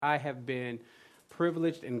I have been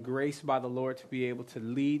privileged and graced by the Lord to be able to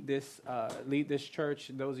lead this church.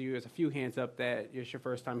 Those of you, there's a few hands up that it's your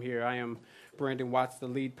first time here. I am Brandon Watts, the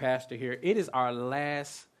lead pastor here. It is our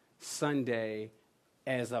last Sunday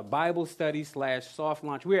as a Bible study / soft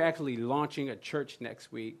launch. We're actually launching a church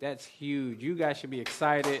next week. That's huge. You guys should be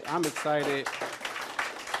excited. I'm excited.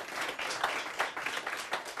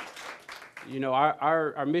 You know,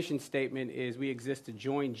 our mission statement is we exist to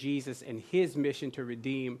join Jesus in his mission to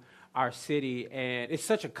redeem our city. And it's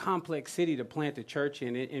such a complex city to plant a church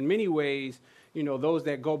in. In many ways, you know, those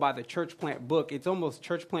that go by the church plant book, it's almost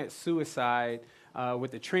church plant suicide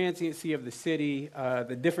with the transiency of the city,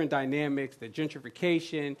 the different dynamics, the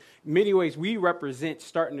gentrification. In many ways, we represent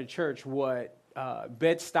starting a church what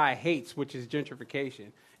Bed-Stuy hates, which is gentrification.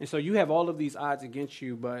 And so you have all of these odds against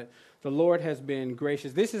you, but the Lord has been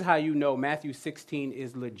gracious. This is how you know Matthew 16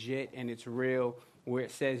 is legit and it's real, where it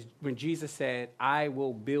says, when Jesus said, I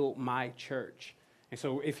will build my church. And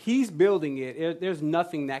so if he's building it, there's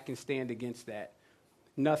nothing that can stand against that.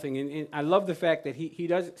 Nothing. And I love the fact that he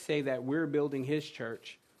doesn't say that we're building his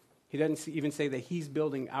church. He doesn't even say that he's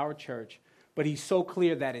building our church. But he's so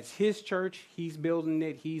clear that it's his church. He's building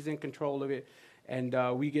it. He's in control of it. And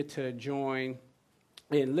we get to join.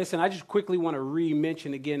 And listen, I just quickly want to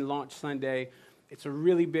re-mention again Launch Sunday. It's a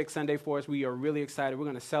really big Sunday for us. We are really excited. We're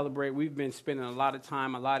going to celebrate. We've been spending a lot of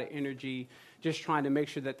time, a lot of energy, just trying to make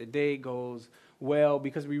sure that the day goes well,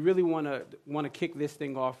 because we really want to kick this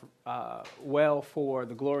thing off well for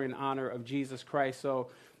the glory and honor of Jesus Christ. So,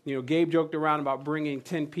 you know, Gabe joked around about bringing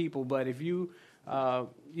 10 people, but if you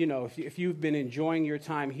if you've been enjoying your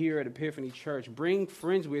time here at Epiphany Church, bring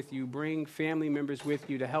friends with you, bring family members with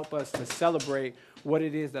you to help us to celebrate what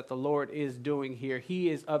it is that the Lord is doing here. He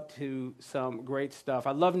is up to some great stuff.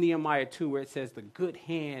 I love Nehemiah 2, where it says, the good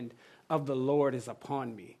hand of the Lord is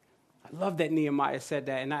upon me. I love that Nehemiah said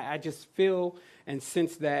that, and I just feel and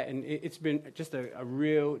sense that, and it's been just a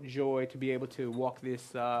real joy to be able to walk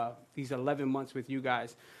these 11 months with you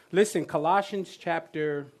guys. Listen, Colossians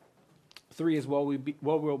chapter 3 is what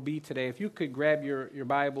we'll be today. If you could grab your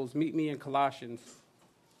Bibles, meet me in Colossians.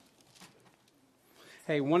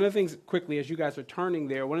 Hey, one of the things, quickly, as you guys are turning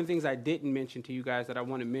there, one of the things I didn't mention to you guys that I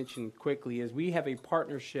want to mention quickly is we have a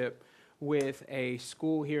partnership with a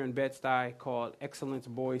school here in Bed-Stuy called Excellence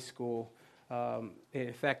Boys School.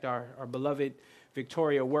 In fact, our beloved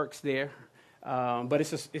Victoria works there. But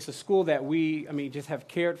it's a school that we just have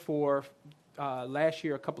cared for last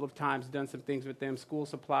year a couple of times, done some things with them, school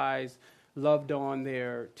supplies, loved on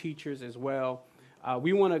their teachers as well.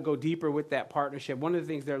 We want to go deeper with that partnership. One of the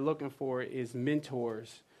things they're looking for is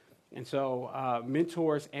mentors. And so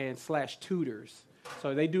mentors and / tutors.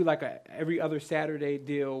 So they do like a every other Saturday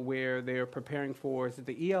deal where they're preparing for, is it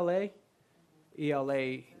the ELA?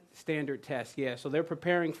 ELA standard test, yeah. So they're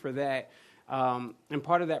preparing for that. And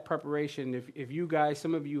part of that preparation, if you guys,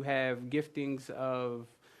 some of you have giftings of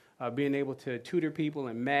being able to tutor people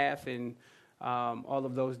in math and all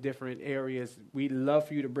of those different areas, we'd love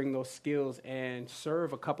for you to bring those skills and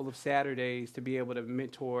serve a couple of Saturdays to be able to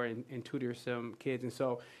mentor and tutor some kids. And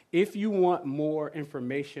so if you want more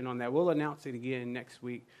information on that, we'll announce it again next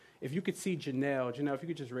week. If you could see Janelle, if you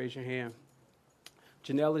could just raise your hand.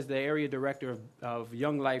 Janelle is the area director of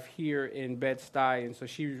Young Life here in Bed-Stuy, and so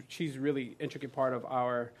she's really intricate part of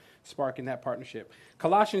our spark in that partnership.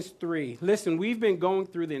 Colossians 3. Listen, we've been going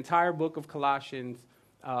through the entire book of Colossians,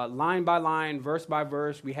 line by line, verse by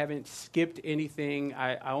verse. We haven't skipped anything.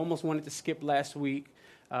 I almost wanted to skip last week,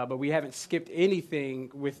 but we haven't skipped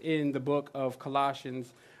anything within the book of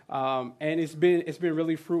Colossians, and it's been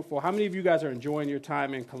really fruitful. How many of you guys are enjoying your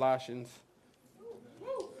time in Colossians?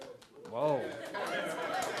 Whoa.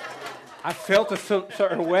 I felt a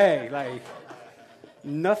certain way, like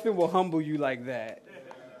nothing will humble you like that.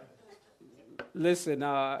 Listen,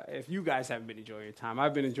 if you guys haven't been enjoying your time,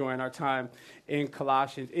 I've been enjoying our time in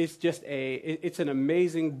Colossians. It's just it's an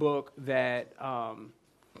amazing book that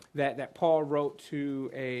Paul wrote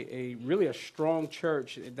to a really strong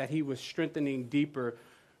church that he was strengthening deeper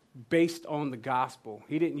based on the gospel.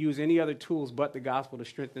 He didn't use any other tools but the gospel to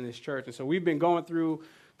strengthen this church. And so we've been going through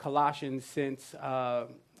Colossians since,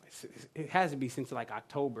 it has to be since like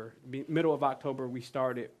October, middle of October we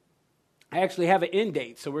started. I actually have an end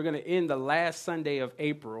date, so we're going to end the last Sunday of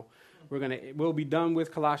April. We'll be done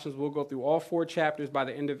with Colossians. We'll go through all 4 chapters by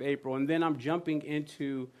the end of April, and then I'm jumping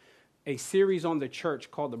into a series on the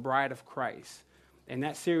church called The Bride of Christ. And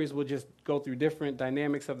that series will just go through different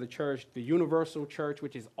dynamics of the church, the universal church,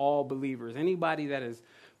 which is all believers. Anybody that has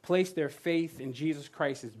placed their faith in Jesus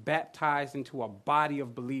Christ is baptized into a body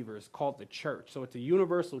of believers called the church. So it's a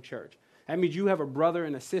universal church. That means you have a brother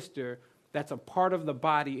and a sister that's a part of the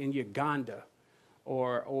body in Uganda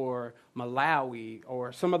or Malawi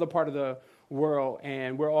or some other part of the world,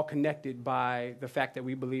 and we're all connected by the fact that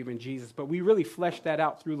we believe in Jesus. But we really flesh that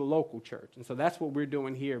out through the local church. And so that's what we're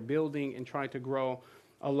doing here, building and trying to grow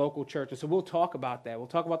a local church. And so we'll talk about that. We'll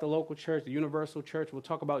talk about the local church, the universal church. We'll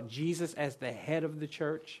talk about Jesus as the head of the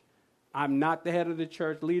church. I'm not the head of the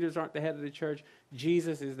church. Leaders aren't the head of the church.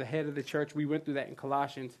 Jesus is the head of the church. We went through that in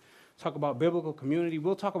Colossians. Talk about biblical community.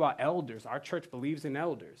 We'll talk about elders. Our church believes in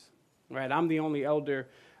elders, right? I'm the only elder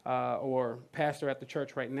or pastor at the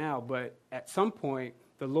church right now, but at some point,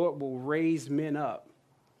 the Lord will raise men up.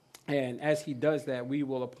 And as he does that, we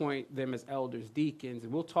will appoint them as elders, deacons.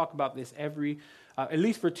 And we'll talk about this at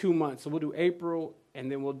least for 2 months. So we'll do April,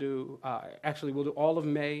 and then we'll do all of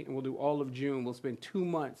May, and we'll do all of June. We'll spend 2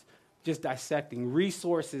 months just dissecting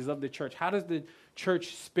resources of the church. How does the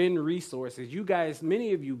church spend resources? You guys,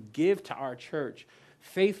 many of you give to our church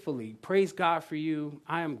faithfully. Praise God for you.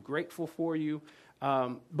 I am grateful for you.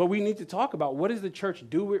 But we need to talk about, what does the church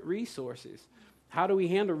do with resources? How do we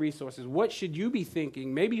handle resources? What should you be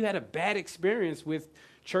thinking? Maybe you had a bad experience with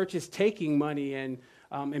churches taking money and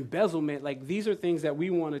embezzlement. Like, these are things that we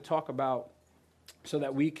want to talk about so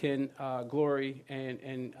that we can glory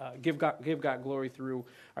and give God glory through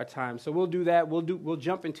our time. So we'll do that. We'll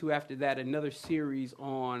jump into, after that, another series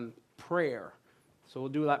on prayer. So we'll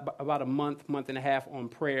do about a month and a half on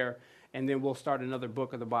prayer, and then we'll start another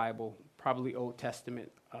book of the Bible, probably Old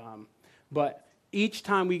Testament. But each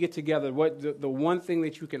time we get together, the one thing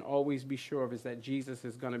that you can always be sure of is that Jesus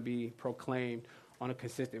is going to be proclaimed on a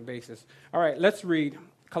consistent basis. All right, let's read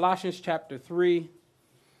Colossians chapter 3.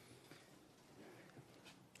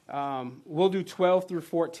 We'll do 12 through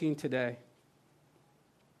 14 today.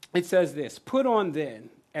 It says this: "Put on then,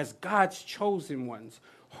 as God's chosen ones,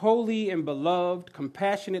 holy and beloved,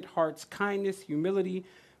 compassionate hearts, kindness, humility,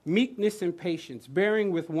 meekness, and patience,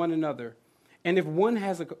 bearing with one another. And if one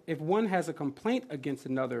has a complaint against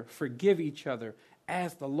another, forgive each other,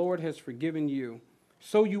 as the Lord has forgiven you,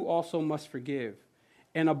 so you also must forgive.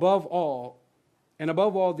 And above all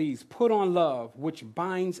these, put on love, which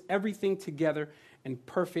binds everything together in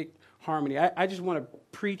perfect harmony." I just want to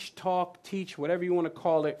preach, talk, teach, whatever you want to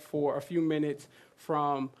call it, for a few minutes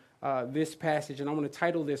from this passage. And I want to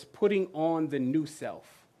title this, "Putting on the New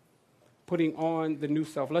Self." Putting on the new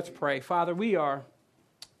self. Let's pray. Father, we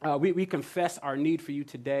confess our need for you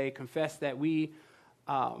today, confess that we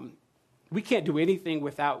can't do anything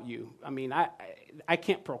without you. I mean, I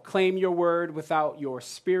can't proclaim your word without your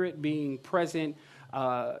spirit being present.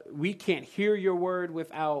 We can't hear your word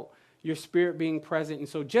without your spirit being present. And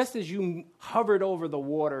so just as you hovered over the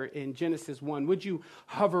water in Genesis 1, would you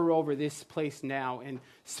hover over this place now and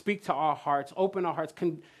speak to our hearts, open our hearts,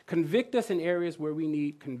 convict us in areas where we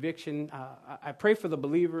need conviction. I pray for the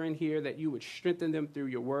believer in here that you would strengthen them through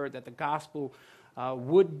your word, that the gospel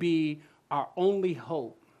would be our only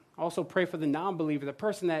hope. Also pray for the non-believer, the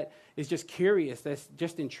person that is just curious, that's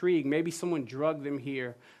just intrigued. Maybe someone drugged them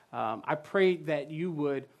here. I pray that you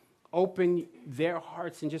would open their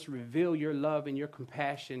hearts and just reveal your love and your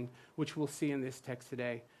compassion, which we'll see in this text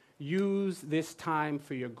today. Use this time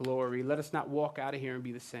for your glory. Let us not walk out of here and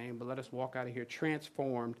be the same, but let us walk out of here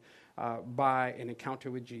transformed by an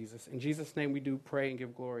encounter with Jesus. In Jesus' name we do pray and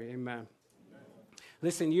give glory. Amen.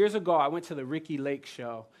 Listen, years ago, I went to the Ricky Lake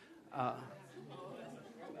show.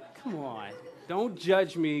 Come on. Don't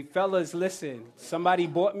judge me. Fellas, listen. Somebody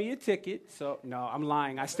bought me a ticket. So, no, I'm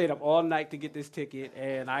lying. I stayed up all night to get this ticket,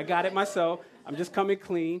 and I got it myself. I'm just coming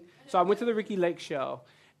clean. So I went to the Ricky Lake show,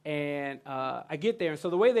 and I get there. And so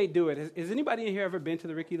the way they do it, has anybody in here ever been to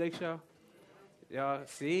the Ricky Lake show?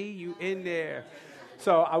 See, you in there.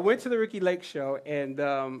 So I went to the Ricky Lake show, and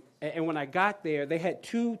when I got there, they had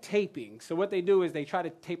 2 tapings. So what they do is they try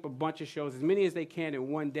to tape a bunch of shows, as many as they can in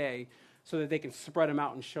one day, so that they can spread them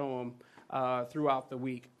out and show them throughout the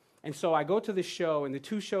week. And so I go to the show, and the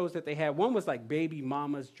 2 shows that they had, one was like Baby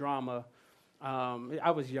Mama's Drama.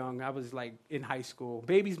 I was young. I was like in high school.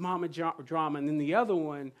 Baby's Mama Drama. And then the other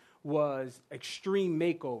one was Extreme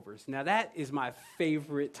Makeovers. Now, that is my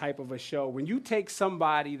favorite type of a show. When you take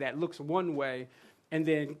somebody that looks one way and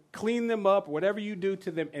then clean them up, whatever you do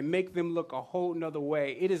to them, and make them look a whole nother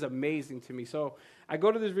way, it is amazing to me. So I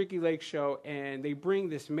go to this Ricky Lake show, and they bring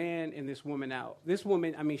this man and this woman out. This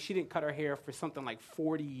woman, I mean, she didn't cut her hair for something like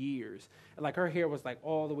 40 years. Like, her hair was like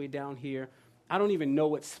all the way down here. I don't even know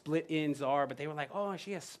what split ends are, but they were like, "Oh,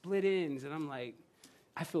 she has split ends." And I'm like,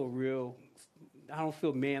 I don't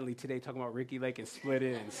feel manly today talking about Ricky Lake and split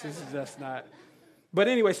ends. This is just not. But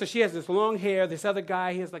anyway, so she has this long hair. This other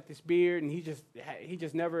guy, he has like this beard, and he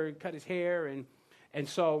just never cut his hair. And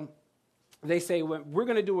so they say, well, we're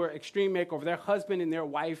going to do an extreme makeover. Their husband and their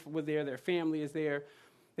wife were there. Their family is there.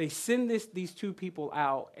 They send these two people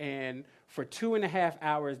out, and for 2.5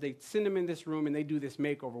 hours, they send them in this room, and they do this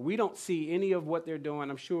makeover. We don't see any of what they're doing.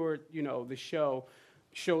 I'm sure, the show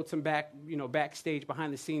showed some backstage,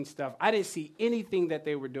 behind-the-scenes stuff. I didn't see anything that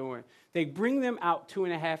they were doing. They bring them out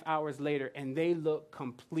 2.5 hours later, and they look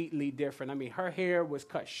completely different. I mean, her hair was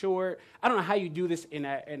cut short. I don't know how you do this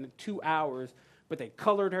in 2 hours, but they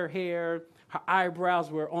colored her hair. Her eyebrows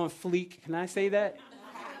were on fleek. Can I say that?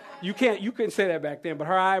 You couldn't say that back then, but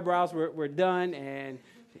her eyebrows were done, and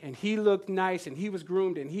he looked nice, and he was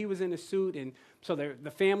groomed, and he was in a suit, and so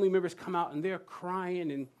the family members come out, and they're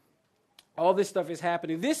crying, and all this stuff is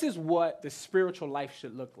happening. This is what the spiritual life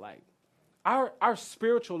should look like. Our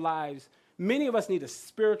spiritual lives, many of us need a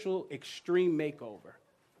spiritual extreme makeover.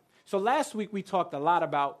 So last week we talked a lot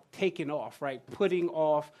about taking off, right? Putting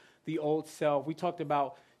off the old self. We talked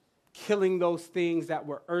about killing those things that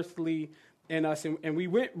were earthly in us, and we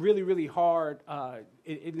went really, really hard,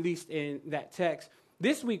 at least in that text.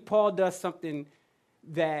 This week, Paul does something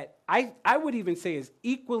that I would even say is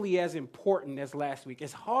equally as important as last week.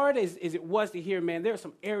 As hard as it was to hear, man, there are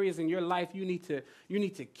some areas in your life you need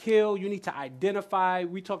to kill, you need to identify.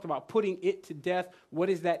 We talked about putting it to death. What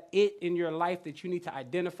is that it in your life that you need to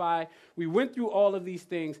identify? We went through all of these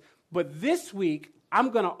things, but this week, I'm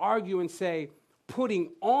going to argue and say putting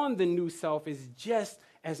on the new self is just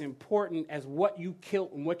as important as what you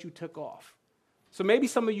killed and what you took off. So maybe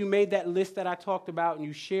some of you made that list that I talked about and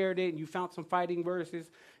you shared it and you found some fighting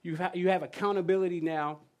verses. You have accountability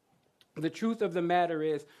now. The truth of the matter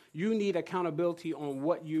is you need accountability on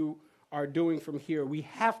what you are doing from here. We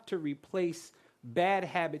have to replace bad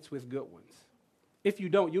habits with good ones. If you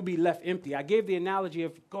don't, you'll be left empty. I gave the analogy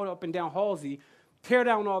of going up and down Halsey, tear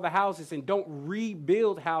down all the houses and don't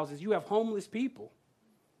rebuild houses. You have homeless people.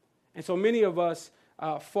 And so many of us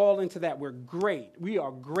fall into that. We're great. We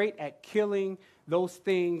are great at killing those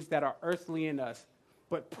things that are earthly in us.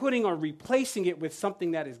 But replacing it with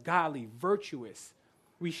something that is godly, virtuous,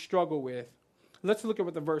 we struggle with. Let's look at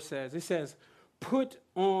what the verse says. It says, put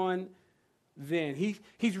on then.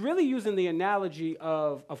 He's really using the analogy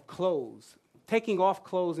of clothes, taking off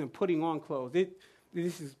clothes and putting on clothes.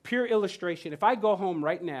 This is pure illustration. If I go home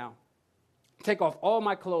right now, take off all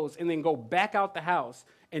my clothes, and then go back out the house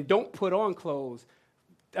and don't put on clothes,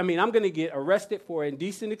 I'm going to get arrested for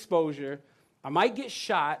indecent exposure. I might get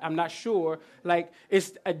shot. I'm not sure.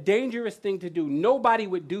 It's a dangerous thing to do. Nobody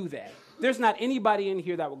would do that. There's not anybody in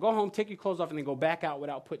here that would go home, take your clothes off, and then go back out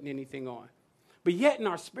without putting anything on. But yet in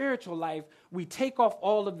our spiritual life, we take off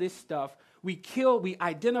all of this stuff. We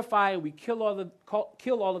identify, we kill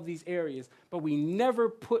all of these areas, but we never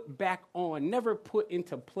put back on, never put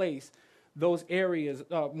into place those areas,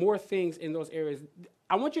 more things in those areas.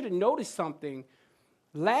 I want you to notice something.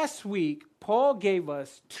 Last week, Paul gave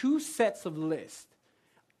us 2 sets of lists.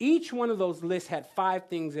 Each one of those lists had 5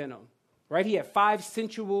 things in them, right? He had 5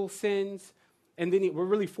 sensual sins, and then were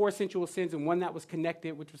really 4 sensual sins and one that was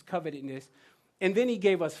connected, which was covetousness. And then he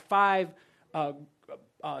gave us 5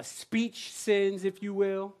 speech sins, if you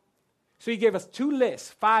will. So he gave us 2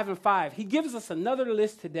 lists, 5 and 5. He gives us another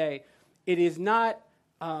list today. It is not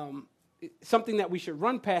something that we should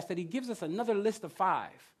run past, that he gives us another list of 5.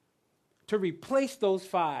 To replace those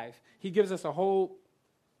 5, he gives us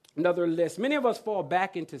another list. Many of us fall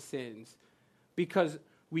back into sins because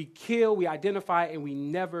we kill, we identify, and we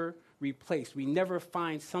never replace. We never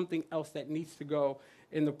find something else that needs to go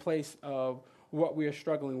in the place of what we are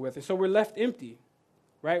struggling with. And so we're left empty,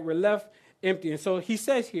 right? We're left empty. And so he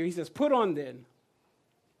says, put on then,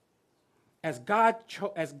 as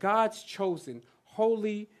God's chosen,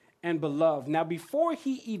 holy and beloved. Now, before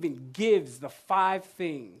he even gives the 5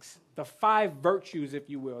 things, the 5 virtues, if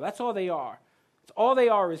you will, that's all they are. All they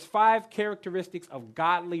are is 5 characteristics of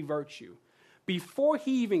godly virtue. Before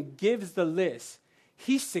he even gives the list,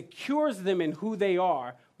 he secures them in who they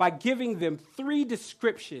are by giving them 3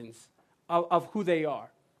 descriptions of who they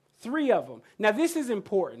are. 3 of them. Now, this is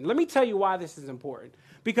important. Let me tell you why this is important.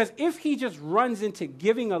 Because if he just runs into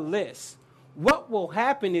giving a list, what will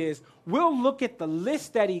happen is we'll look at the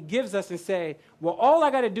list that he gives us and say, well, all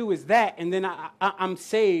I got to do is that, and then I'm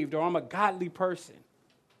saved, or I'm a godly person.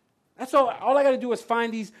 That's all. All I got to do is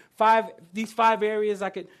find these five areas. I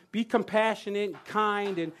could be compassionate,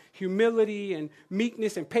 kind, and humility, and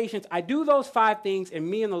meekness, and patience. I do those 5 things, and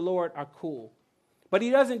me and the Lord are cool. But he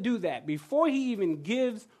doesn't do that. Before he even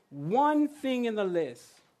gives one thing in the list,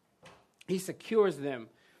 he secures them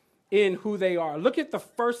in who they are. Look at the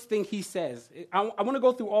first thing he says. I want to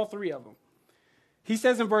go through all 3 of them. He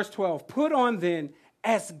says in verse 12, put on then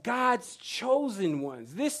as God's chosen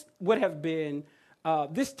ones. This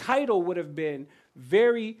title would have been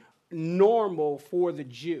very normal for the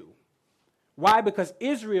Jew. Why? Because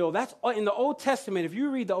Israel, that's in the Old Testament. If you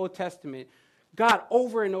read the Old Testament, God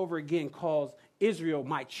over and over again calls Israel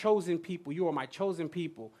my chosen people. You are my chosen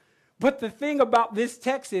people. But the thing about this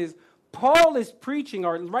text is Paul is preaching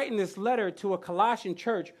or writing this letter to a Colossian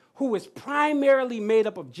church who is primarily made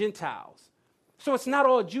up of Gentiles. So it's not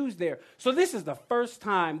all Jews there. So this is the first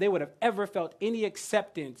time they would have ever felt any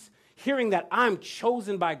acceptance hearing that I'm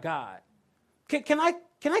chosen by God. Can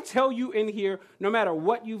I tell you in here, no matter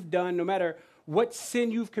what you've done, no matter what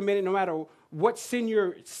sin you've committed, no matter what sin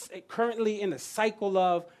you're currently in the cycle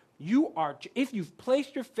of, if you've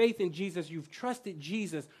placed your faith in Jesus, you've trusted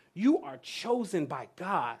Jesus, you are chosen by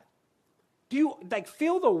God. Do you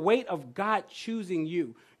feel the weight of God choosing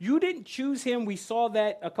you? You didn't choose him. We saw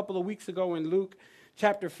that a couple of weeks ago in Luke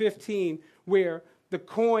chapter 15, where the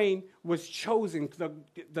coin was chosen.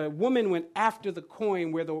 The woman went after the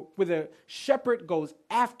coin, where the shepherd goes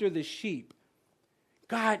after the sheep.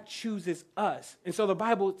 God chooses us. And so the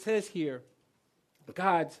Bible says here,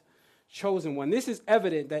 God's chosen one. This is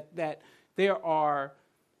evident that there are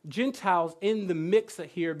Gentiles in the mix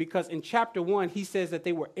here, because in chapter 1, he says that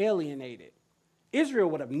they were alienated. Israel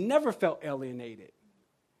would have never felt alienated.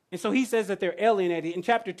 And so he says that they're alienated. In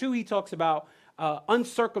chapter 2, he talks about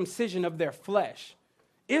uncircumcision of their flesh.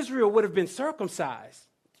 Israel would have been circumcised.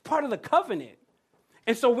 It's part of the covenant.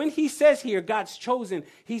 And so when he says here, God's chosen,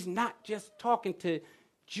 he's not just talking to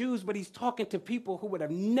Jews, but he's talking to people who would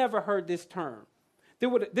have never heard this term.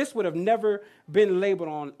 This would have never been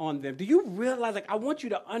labeled on them. Do you realize, I want you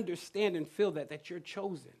to understand and feel that you're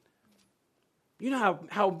chosen. You know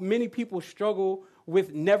how many people struggle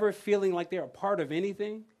with never feeling like they're a part of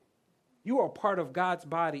anything? You are a part of God's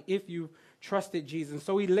body if you trusted Jesus.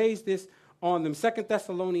 So he lays this on them. 2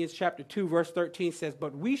 Thessalonians chapter 2, verse 13 says,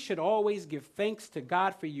 "But we should always give thanks to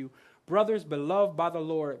God for you, brothers beloved by the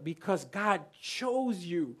Lord, because God chose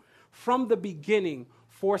you from the beginning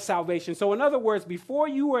for salvation." So in other words, before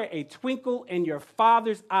you were a twinkle in your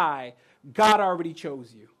Father's eye, God already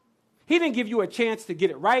chose you. He didn't give you a chance to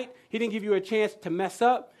get it right. He didn't give you a chance to mess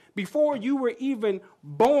up. Before you were even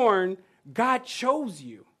born, God chose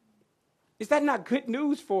you. Is that not good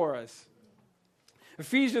news for us?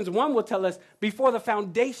 Ephesians 1 will tell us, before the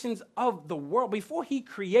foundations of the world, before he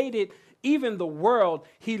created even the world,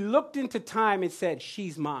 he looked into time and said,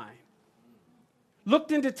 she's mine.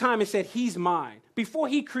 Looked into time and said, he's mine. Before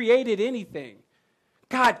he created anything,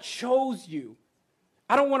 God chose you.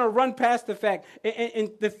 I don't want to run past the fact.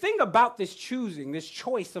 And the thing about this choosing, this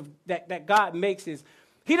choice that God makes is,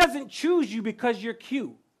 he doesn't choose you because you're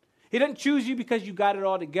cute. He doesn't choose you because you got it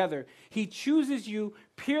all together. He chooses you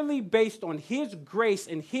purely based on his grace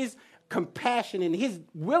and his compassion and his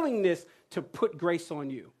willingness to put grace on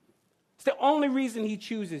you. It's the only reason he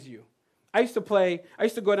chooses you. I used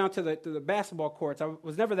to go down to the basketball courts. I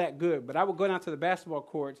was never that good, but I would go down to the basketball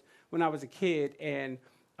courts when I was a kid, and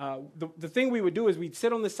the thing we would do is we'd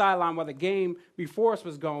sit on the sideline while the game before us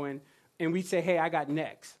was going, and we'd say, hey, I got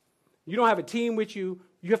next. You don't have a team with you.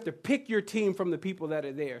 You have to pick your team from the people that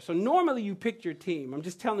are there. So normally you picked your team. I'm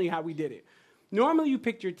just telling you how we did it. Normally you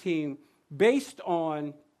picked your team based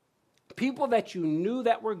on people that you knew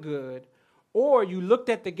that were good, or you looked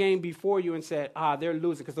at the game before you and said, they're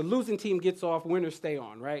losing, because the losing team gets off, winners stay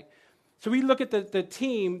on, right? So we look at the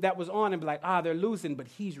team that was on and be like, they're losing, but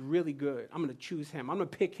he's really good. I'm going to choose him. I'm going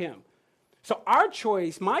to pick him. So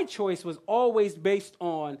my choice was always based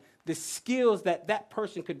on the skills that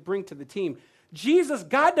person could bring to the team.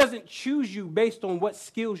 God doesn't choose you based on what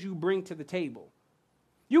skills you bring to the table.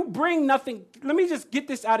 You bring nothing. Let me just get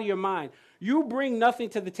this out of your mind. You bring nothing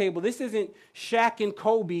to the table. This isn't Shaq and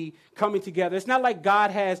Kobe coming together. It's not like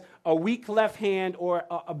God has a weak left hand or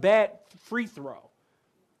a bad free throw,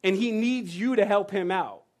 and he needs you to help him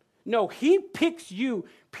out. No, he picks you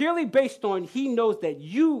purely based on he knows that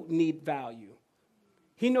you need value.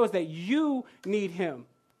 He knows that you need him.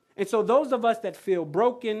 And so those of us that feel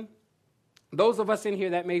broken, those of us in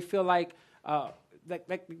here that may feel like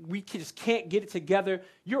we just can't get it together,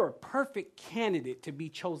 you're a perfect candidate to be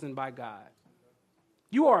chosen by God.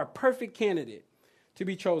 You are a perfect candidate to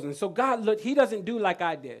be chosen. So God, he doesn't do like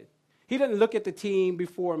I did. He doesn't look at the team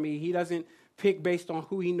before me. He doesn't pick based on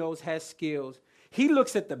who he knows has skills. He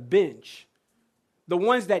looks at the bench, the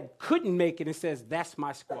ones that couldn't make it, and says, that's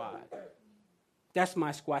my squad. That's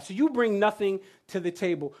my squad. So you bring nothing to the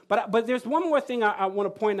table. But there's one more thing I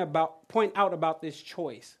want to point out about this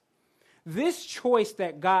choice. This choice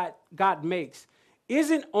that God makes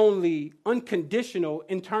isn't only unconditional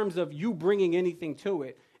in terms of you bringing anything to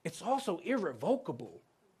it, it's also irrevocable.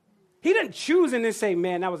 He didn't choose and then say,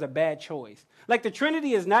 man, that was a bad choice. Like the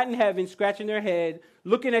Trinity is not in heaven scratching their head,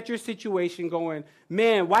 looking at your situation going,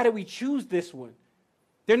 man, why did we choose this one?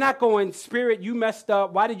 They're not going, Spirit, you messed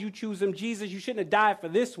up. Why did you choose him? Jesus, you shouldn't have died for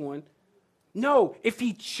this one. No, if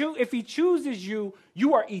he chooses you,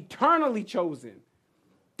 you are eternally chosen.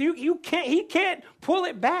 He can't pull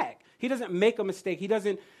it back. He doesn't make a mistake. He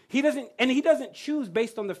doesn't choose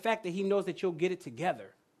based on the fact that he knows that you'll get it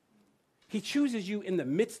together. He chooses you in the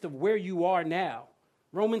midst of where you are now.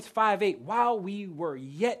 Romans 5:8, while we were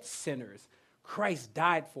yet sinners, Christ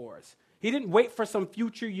died for us. He didn't wait for some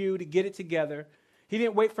future you to get it together. He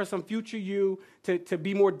didn't wait for some future you to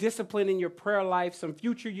be more disciplined in your prayer life, some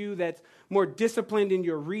future you that's more disciplined in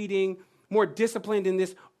your reading, more disciplined in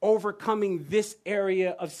this overcoming this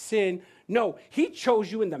area of sin. No, he chose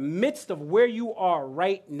you in the midst of where you are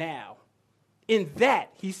right now. In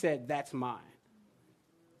that, he said, that's mine.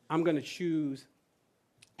 I'm going to choose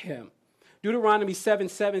him. Deuteronomy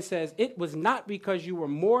 7:7 says, it was not because you were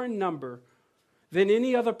more in number than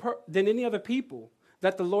any other people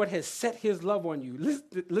that the Lord has set his love on you.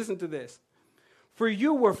 Listen to this. For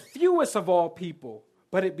you were fewest of all people,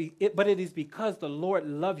 but it is because the Lord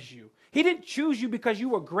loves you. He didn't choose you because you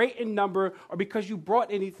were great in number or because you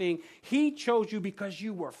brought anything. He chose you because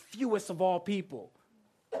you were fewest of all people.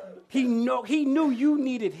 He knew you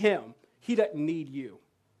needed him. He doesn't need you.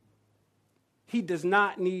 He does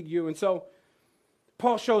not need you. And so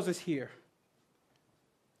Paul shows us here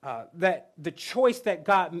that the choice that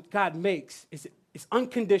God makes is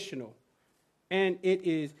unconditional and it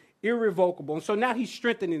is irrevocable. And so now he's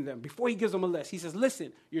strengthening them. Before he gives them a list, he says,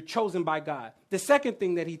 listen, you're chosen by God. The second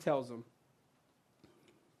thing that he tells them,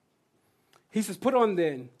 he says, put on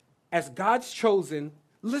then, as God's chosen,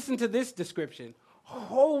 listen to this description,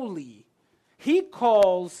 holy. He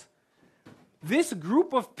calls this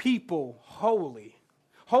group of people holy.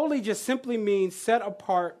 Holy just simply means set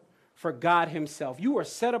apart for God himself. You are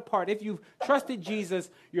set apart. If you've trusted Jesus,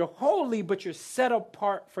 you're holy, but you're set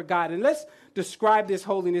apart for God. And let's describe this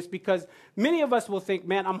holiness because many of us will think,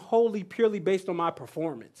 man, I'm holy purely based on my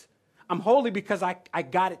performance. I'm holy because I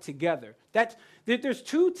got it together. There's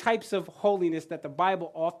two types of holiness that the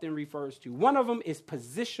Bible often refers to. One of them is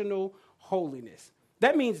positional holiness.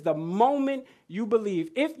 That means the moment you believe,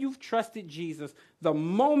 if you've trusted Jesus, the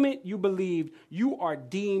moment you believed, you are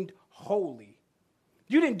deemed holy.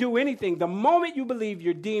 You didn't do anything. The moment you believe,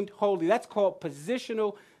 you're deemed holy. That's called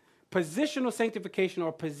positional sanctification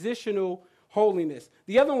or positional holiness.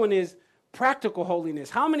 The other one is practical holiness.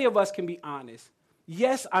 How many of us can be honest?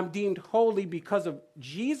 Yes, I'm deemed holy because of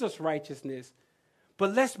Jesus' righteousness,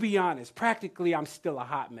 but let's be honest. Practically, I'm still a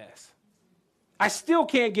hot mess. I still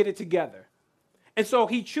can't get it together. And so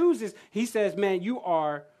he says, man, you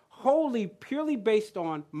are holy purely based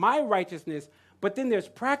on my righteousness, but then there's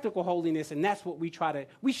practical holiness, and that's what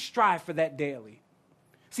we strive for that daily.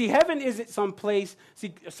 See, heaven isn't some place,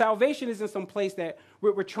 salvation isn't some place that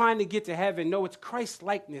we're trying to get to heaven. No, it's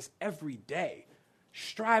Christ-likeness every day,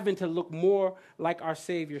 striving to look more like our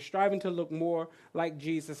Savior, striving to look more like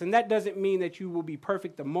Jesus. And that doesn't mean that you will be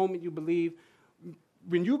perfect the moment you believe.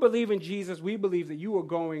 When you believe in Jesus, we believe that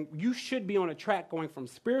you should be on a track going from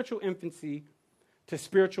spiritual infancy to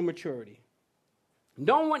spiritual maturity.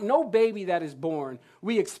 No baby that is born,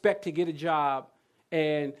 we expect to get a job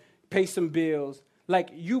and pay some bills. Like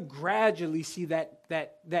you gradually see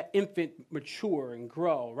that infant mature and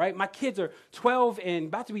grow, right? My kids are 12 and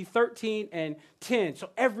about to be 13 and 10. So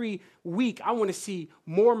every week I want to see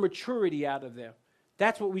more maturity out of them.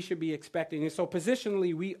 That's what we should be expecting. And so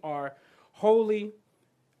positionally we are holy,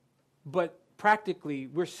 but practically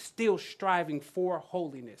we're still striving for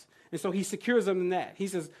holiness. And so he secures them in that. He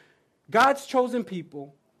says, God's chosen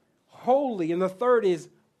people, holy, and the third is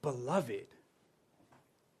beloved.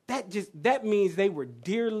 That means they were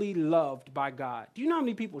dearly loved by God. Do you know how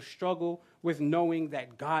many people struggle with knowing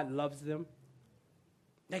that God loves them?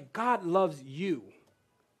 That God loves you.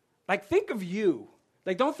 Like, think of you.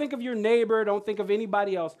 Like, don't think of your neighbor. Don't think of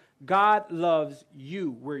anybody else. God loves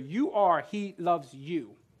you. Where you are, he loves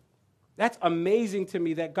you. That's amazing to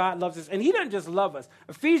me that God loves us. And he doesn't just love us.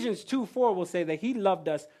 Ephesians 2:4 will say that he loved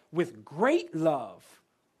us with great love.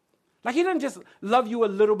 Like he doesn't just love you a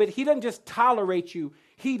little bit. He doesn't just tolerate you.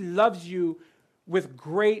 He loves you with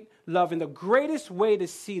great love. And the greatest way to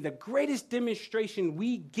see, the greatest demonstration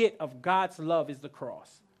we get of God's love is the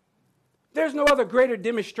cross. There's no other greater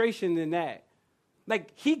demonstration than that.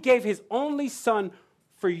 Like he gave his only son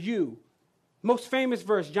for you. Most famous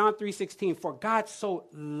verse, John 3:16, for God so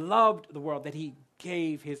loved the world that he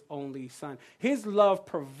gave his only son. His love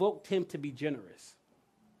provoked him to be generous.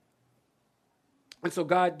 And so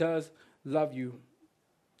God does love you.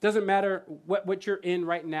 Doesn't matter what you're in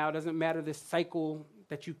right now. Doesn't matter this cycle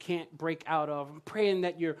that you can't break out of. I'm praying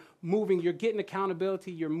that you're moving, you're getting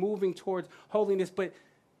accountability, you're moving towards holiness. But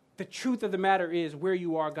the truth of the matter is where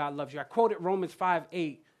you are, God loves you. I quoted Romans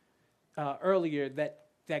 5:8 earlier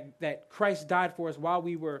that Christ died for us while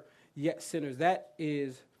we were yet sinners. That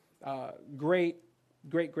is great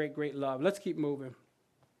love. Let's keep moving.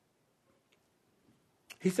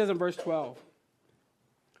 He says in verse 12,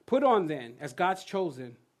 put on then, as God's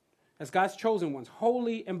chosen ones,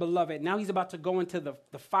 holy and beloved. Now he's about to go into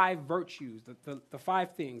the 5 virtues, the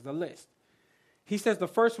 5 things, the list. He says the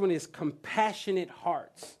first one is compassionate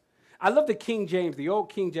hearts. I love the King James, the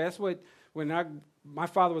old King James. That's what, my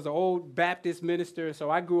father was an old Baptist minister,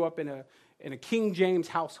 so I grew up in a King James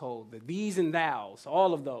household, the these and thous,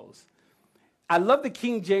 all of those. I love the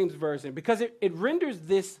King James version because it renders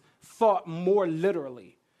this thought more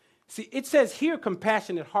literally. See, it says here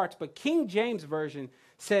compassionate hearts, but King James version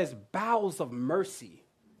says bowels of mercy.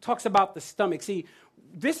 Talks about the stomach. See,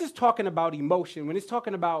 this is talking about emotion. When it's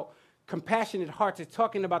talking about compassionate hearts, it's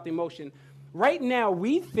talking about the emotion. Right now,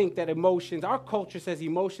 we think that emotions, our culture says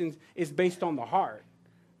emotions is based on the heart,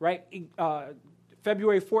 right?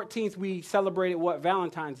 February 14th, we celebrated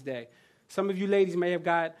Valentine's Day. Some of you ladies may have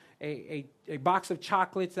got a box of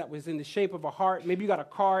chocolates that was in the shape of a heart. Maybe you got a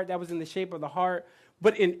card that was in the shape of the heart.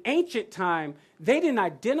 But in ancient time, they didn't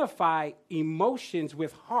identify emotions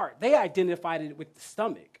with heart. They identified it with the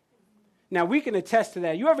stomach. Now, we can attest to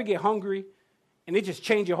that. You ever get hungry and it just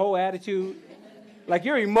change your whole attitude? Like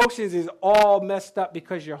your emotions is all messed up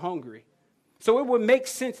because you're hungry. So it would make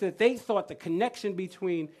sense that they thought the connection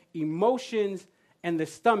between emotions and the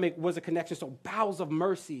stomach was a connection. So bowels of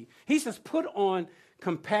mercy. He says, put on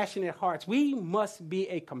compassionate hearts. We must be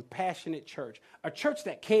a compassionate church, a church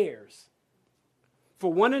that cares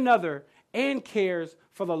for one another and cares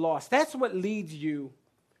for the lost. That's what leads you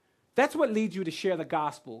to share the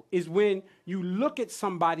gospel, is when you look at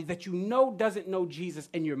somebody that you know doesn't know Jesus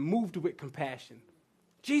and you're moved with compassion.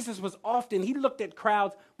 Jesus was often, he looked at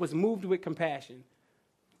crowds, was moved with compassion.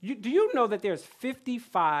 Do you know that there's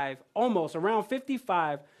around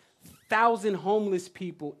 55,000 homeless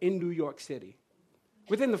people in New York City?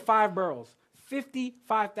 Within the 5 boroughs,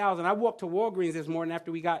 55,000. I walked to Walgreens this morning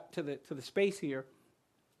after we got to the space here.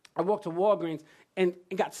 I walked to Walgreens and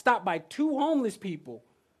got stopped by 2 homeless people.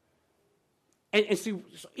 And see,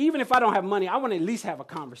 so even if I don't have money, I want to at least have a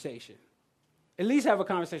conversation. At least have a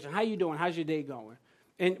conversation. How you doing? How's your day going?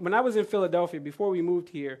 And when I was in Philadelphia, before we moved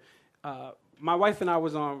here, my wife and I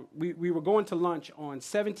we were going to lunch on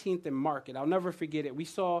 17th and Market. I'll never forget it. We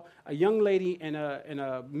saw a young lady and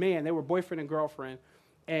a man. They were boyfriend and girlfriend.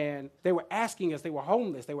 And they were asking us, they were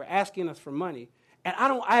homeless. They were asking us for money. And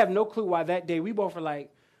I have no clue why that day we both were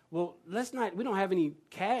like, well, we don't have any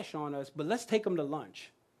cash on us, but let's take them to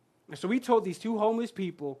lunch. And so we told these 2 homeless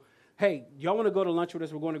people, hey, y'all want to go to lunch with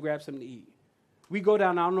us? We're going to grab something to eat. We go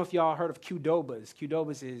down, I don't know if y'all heard of Qdoba's.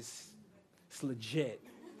 Qdoba's it's legit.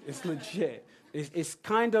 It's legit. It's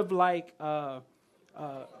kind of like Chipotle.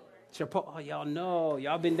 Oh, y'all know.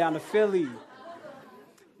 Y'all been down to Philly.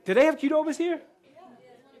 Do they have Qdoba's here?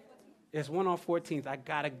 There's one on 14th. I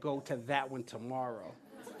got to go to that one tomorrow.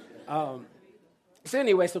 So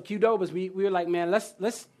anyway, so Qdoba's, we were like, man,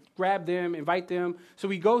 let's grab them, invite them. So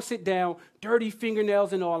we go sit down, dirty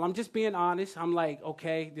fingernails and all. I'm just being honest. I'm like,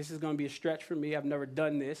 okay, this is going to be a stretch for me. I've never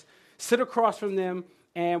done this. Sit across from them,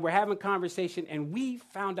 and we're having conversation, and we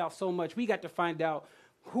found out so much. We got to find out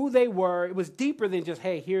who they were. It was deeper than just,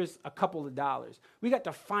 hey, here's a couple of dollars. We got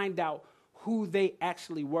to find out who they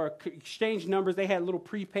actually were, exchange numbers. They had little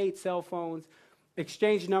prepaid cell phones,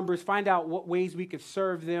 exchange numbers, find out what ways we could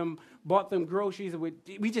serve them, bought them groceries.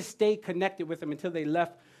 We just stayed connected with them until they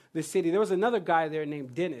left the city. There was another guy there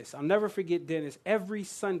named Dennis. I'll never forget Dennis. Every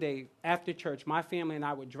Sunday after church, my family and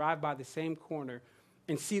I would drive by the same corner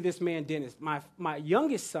and see this man, Dennis. My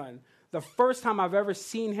youngest son, the first time I've ever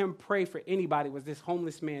seen him pray for anybody was this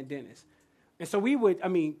homeless man, Dennis. And so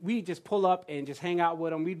we'd just pull up and just hang out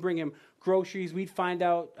with him. We'd bring him groceries. We'd find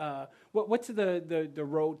out what's the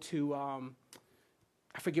road to,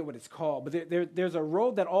 I forget what it's called, but there's a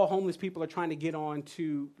road that all homeless people are trying to get on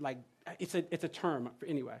to, like, it's a term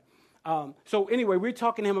anyway. So anyway, we're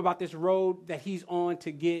talking to him about this road that he's on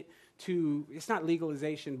to get to, it's not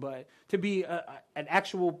legalization, but to be an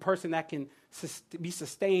actual person that can be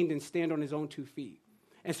sustained and stand on his own 2 feet.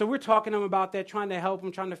 And so we're talking to him about that, trying to help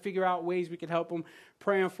him, trying to figure out ways we could help him,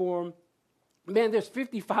 praying for him. Man, there's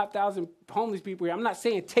 55,000 homeless people here. I'm not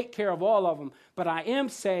saying take care of all of them, but I am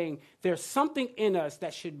saying there's something in us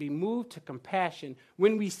that should be moved to compassion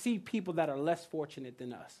when we see people that are less fortunate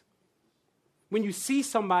than us. When you see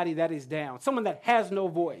somebody that is down, someone that has no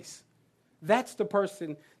voice, that's the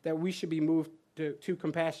person that we should be moved to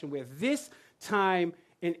compassion with. This time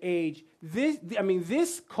and age,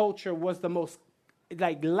 this culture was the most,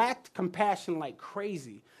 lacked compassion like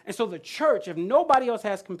crazy. And so the church, if nobody else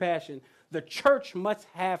has compassion, the church must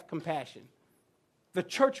have compassion. The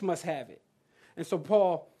church must have it. And so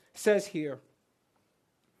Paul says here,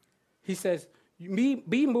 he says,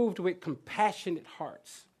 be moved with compassionate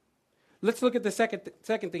hearts. Let's look at the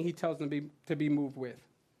second thing he tells them to be moved with.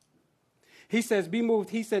 He says, be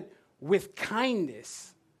moved, he said, with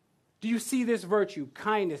kindness. Do you see this virtue?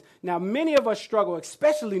 Kindness. Now, many of us struggle,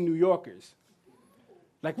 especially New Yorkers.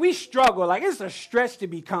 We struggle. It's a stretch to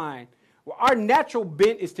be kind. Well, our natural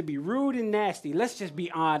bent is to be rude and nasty. Let's just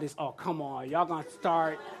be honest. Oh, come on. Y'all going to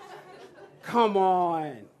start. Come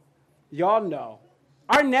on. Y'all know.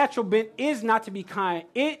 Our natural bent is not to be kind.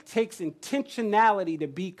 It takes intentionality to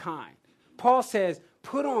be kind. Paul says,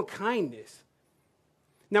 put on kindness.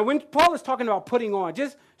 Now, when Paul is talking about putting on,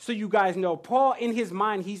 just so you guys know, Paul, in his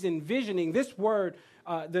mind, he's envisioning this word,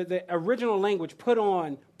 the original language, put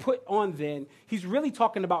on then. He's really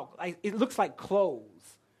talking about, it looks like clothes.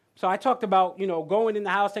 So I talked about, going in the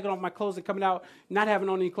house, taking off my clothes and coming out, not having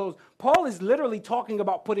on any clothes. Paul is literally talking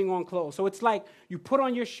about putting on clothes. So it's like you put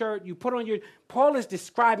on your shirt, Paul is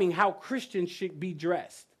describing how Christians should be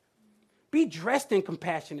dressed. Be dressed in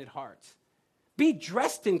compassionate hearts. Be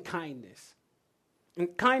dressed in kindness.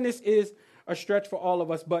 And kindness is a stretch for all of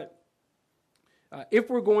us, but if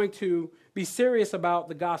we're going to be serious about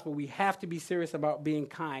the gospel, we have to be serious about being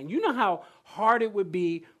kind. You know how hard it would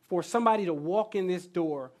be for somebody to walk in this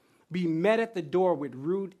door, be met at the door with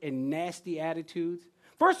rude and nasty attitudes?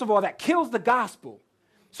 First of all, that kills the gospel.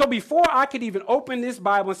 So before I could even open this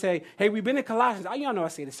Bible and say, hey, we've been in Colossians. Y'all know I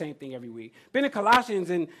say the same thing every week. Been in Colossians,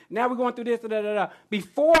 and now we're going through this,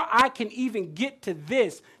 Before I can even get to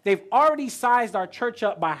this, they've already sized our church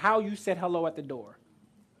up by how you said hello at the door.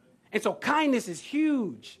 And so kindness is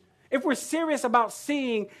huge. If we're serious about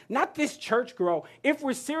seeing, not this church grow, if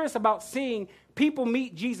we're serious about seeing people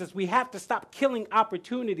meet Jesus, we have to stop killing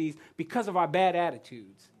opportunities because of our bad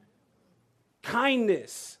attitudes.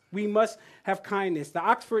 Kindness. We must have kindness. The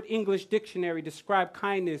Oxford English Dictionary described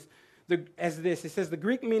kindness as this. It says the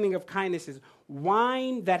Greek meaning of kindness is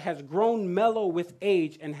wine that has grown mellow with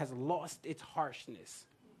age and has lost its harshness.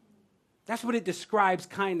 That's what it describes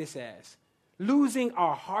kindness as. Losing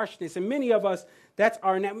our harshness. And many of us,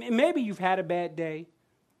 maybe you've had a bad day.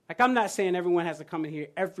 I'm not saying everyone has to come in here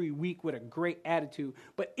every week with a great attitude.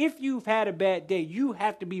 But if you've had a bad day, you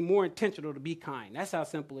have to be more intentional to be kind. That's how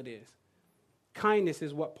simple it is. Kindness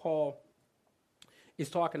is what Paul is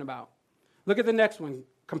talking about. Look at the next one.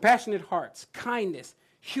 Compassionate hearts, kindness,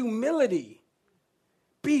 humility.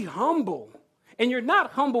 Be humble. And you're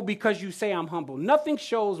not humble because you say I'm humble. Nothing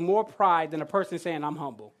shows more pride than a person saying I'm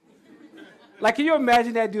humble. Can you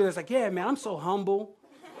imagine that dude that's like, yeah, man, I'm so humble.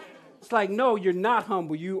 It's like, no, you're not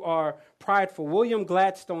humble. You are prideful. William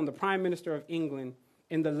Gladstone, the Prime Minister of England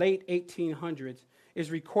in the late 1800s, is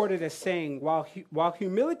recorded as saying, while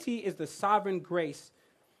humility is the sovereign grace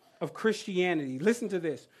of Christianity, listen to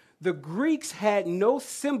this, the Greeks had no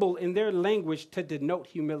symbol in their language to denote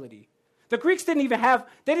humility. The Greeks didn't even have,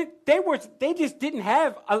 they just didn't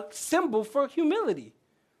have a symbol for humility.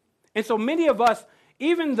 And so many of us,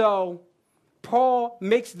 even though Paul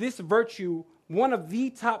makes this virtue one of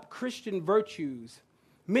the top Christian virtues,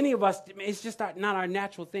 many of us, it's just not our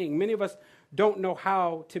natural thing. Many of us don't know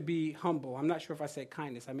how to be humble. I'm not sure if I said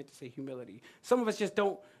kindness. I meant to say humility. Some of us just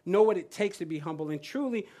don't know what it takes to be humble. And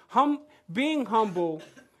truly, being humble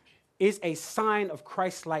is a sign of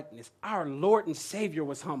Christ-likeness. Our Lord and Savior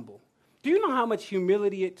was humble. Do you know how much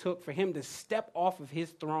humility it took for him to step off of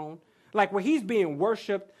his throne? Where he's being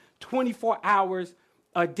worshiped 24 hours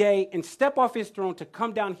a day and step off his throne to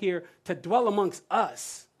come down here to dwell amongst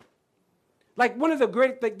us. One of the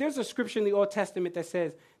great, there's a scripture in the Old Testament that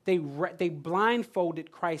says they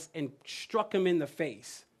blindfolded Christ and struck him in the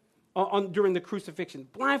face during the crucifixion.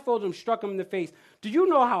 Blindfolded him, struck him in the face. Do you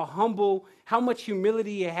know how much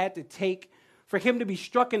humility it had to take for him to be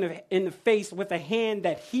struck in the face with a hand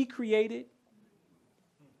that he created?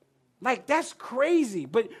 That's crazy.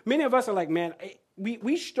 But many of us are like, man,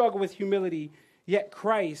 we struggle with humility, yet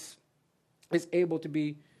Christ is able to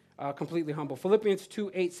be completely humble. Philippians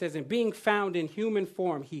 2:8 says, and being found in human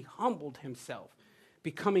form, he humbled himself,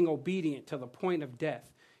 becoming obedient to the point of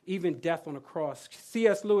death, even death on a cross.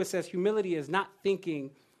 C.S. Lewis says humility is not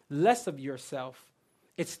thinking less of yourself,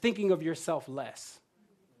 it's thinking of yourself less.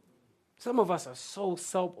 Some of us are so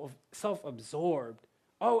self-absorbed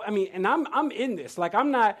Oh, I mean, and I'm in this. Like,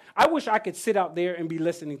 I wish I could sit out there and be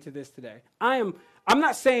listening to this today. I'm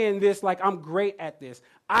not saying this like I'm great at this.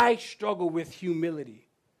 I struggle with humility.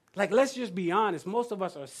 Like, let's just be honest. Most of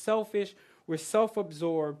us are selfish. We're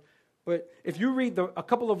self-absorbed. But if you read a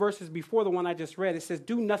couple of verses before the one I just read, it says,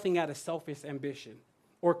 do nothing out of selfish ambition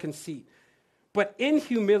or conceit. But in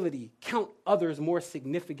humility, count others more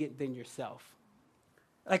significant than yourself.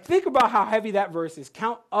 Like, think about how heavy that verse is.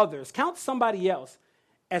 Count others. Count somebody else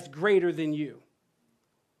as greater than you.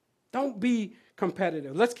 Don't be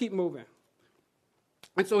competitive. Let's keep moving.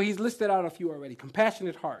 And so he's listed out a few already.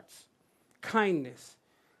 Compassionate hearts, kindness,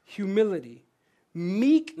 humility,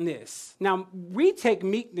 meekness. Now, we take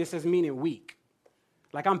meekness as meaning weak.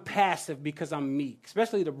 Like, I'm passive because I'm meek,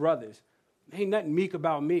 especially the brothers. Ain't nothing meek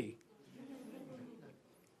about me.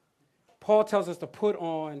 Paul tells us to put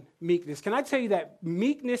on meekness. Can I tell you that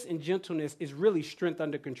meekness and gentleness is really strength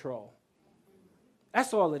under control?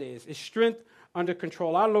 That's all it is. It's strength under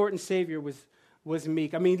control. Our Lord and Savior was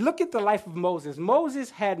meek. I mean, look at the life of Moses.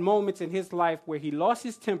 Moses had moments in his life where he lost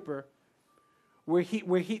his temper,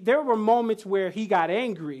 there were moments where he got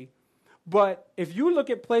angry. But if you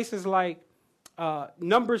look at places like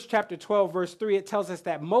Numbers chapter 12, verse 3, it tells us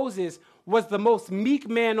that Moses was the most meek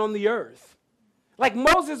man on the earth. Like,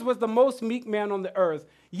 Moses was the most meek man on the earth,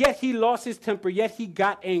 yet he lost his temper, yet he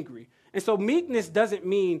got angry. And so meekness doesn't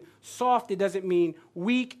mean soft, it doesn't mean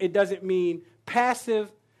weak, it doesn't mean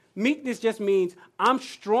passive. Meekness just means I'm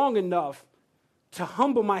strong enough to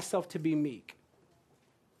humble myself to be meek.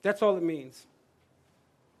 That's all it means.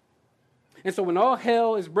 And so when all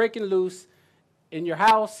hell is breaking loose in your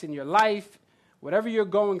house, in your life, whatever you're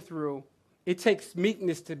going through, it takes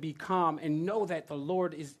meekness to be calm and know that the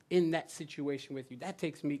Lord is in that situation with you. That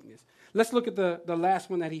takes meekness. Let's look at the last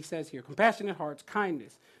one that he says here. Compassionate hearts,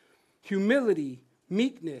 kindness, humility,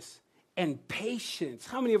 meekness, and patience.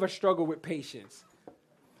 How many of us struggle with patience?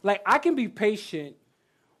 Like, I can be patient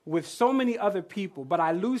with so many other people, but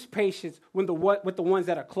I lose patience with the ones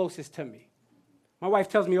that are closest to me. My wife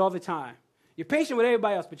tells me all the time, you're patient with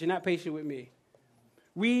everybody else, but you're not patient with me.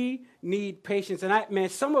 We need patience.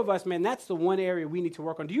 And some of us, that's the one area we need to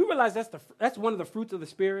work on. Do you realize that's one of the fruits of the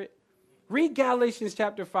Spirit? Read Galatians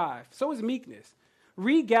chapter 5. So is meekness.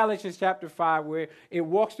 Read Galatians chapter 5, where it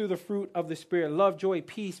walks through the fruit of the Spirit. Love, joy,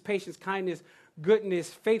 peace, patience, kindness, goodness,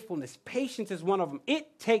 faithfulness. Patience is one of them.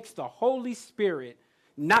 It takes the Holy Spirit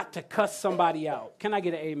not to cuss somebody out. Can I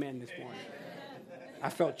get an amen this morning? I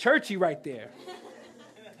felt churchy right there.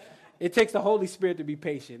 It takes the Holy Spirit to be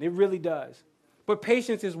patient. It really does. But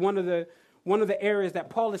patience is one of the areas that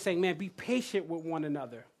Paul is saying, man, be patient with one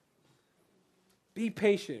another. Be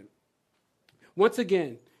patient. Once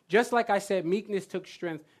again, just like I said, meekness took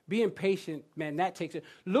strength. Being patient, man, that takes it.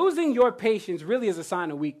 Losing your patience really is a sign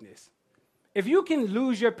of weakness. If you can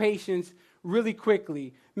lose your patience really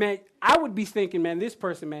quickly, man, I would be thinking, man, this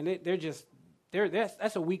person, man,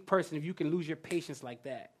 that's a weak person if you can lose your patience like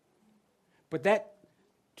that. But that,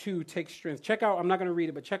 too, takes strength. I'm not going to read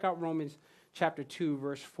it, but check out Romans chapter 2,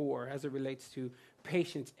 verse 4, as it relates to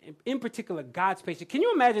patience. In particular, God's patience. Can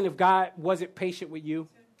you imagine if God wasn't patient with you?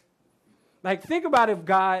 Like, think about if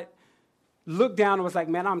God looked down and was like,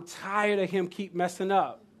 man, I'm tired of him keep messing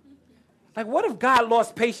up. Like, what if God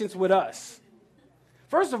lost patience with us?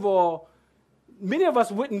 First of all, many of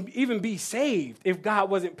us wouldn't even be saved if God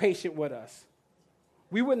wasn't patient with us.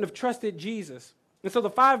 We wouldn't have trusted Jesus. And so the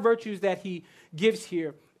 5 virtues that he gives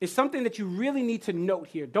here is something that you really need to note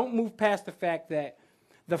here. Don't move past the fact that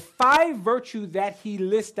the 5 virtues that he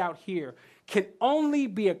lists out here can only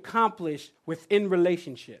be accomplished within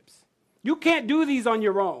relationships. You can't do these on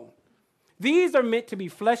your own. These are meant to be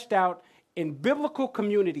fleshed out in biblical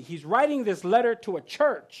community. He's writing this letter to a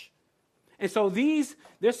church. And so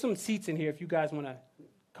there's some seats in here if you guys want to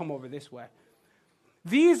come over this way.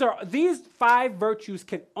 These 5 virtues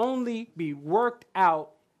can only be worked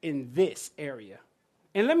out in this area.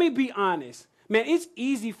 And let me be honest, man, it's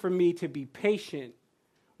easy for me to be patient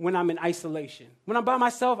when I'm in isolation. When I'm by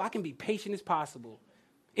myself, I can be patient as possible.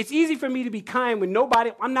 It's easy for me to be kind when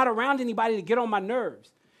I'm not around anybody to get on my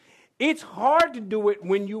nerves. It's hard to do it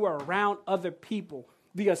when you are around other people.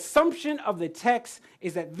 The assumption of the text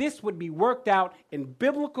is that this would be worked out in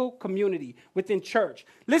biblical community within church.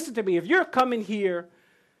 Listen to me, if you're coming here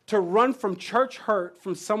to run from church hurt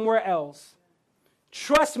from somewhere else,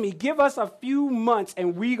 trust me, give us a few months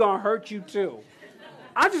and we gonna hurt you too.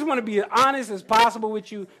 I just want to be as honest as possible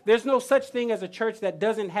with you. There's no such thing as a church that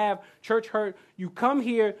doesn't have church hurt. You come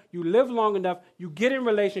here, you live long enough, you get in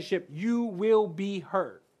relationship, you will be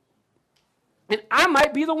hurt. And I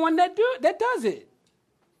might be the one that does it.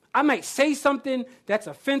 I might say something that's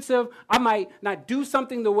offensive. I might not do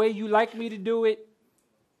something the way you like me to do it.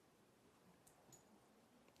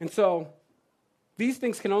 And so these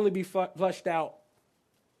things can only be flushed out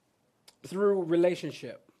through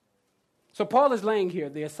relationship. So Paul is laying here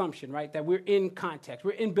the assumption, right, that we're in context.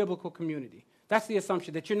 We're in biblical community. That's the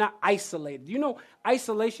assumption, that you're not isolated. You know,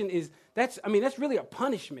 isolation that's really a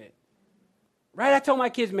punishment. Right? I tell my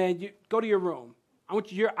kids, man, you go to your room.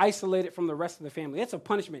 You're isolated from the rest of the family. That's a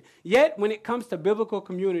punishment. Yet, when it comes to biblical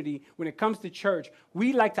community, when it comes to church,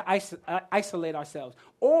 we like to isolate ourselves.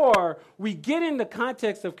 Or we get in the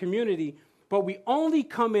context of community, but we only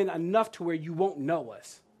come in enough to where you won't know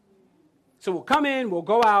us. So we'll come in, we'll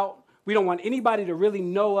go out. We don't want anybody to really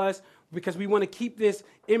know us because we want to keep this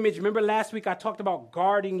image. Remember last week I talked about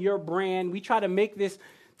guarding your brand. We try to make this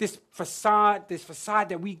facade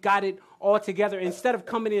that we got it all together, instead of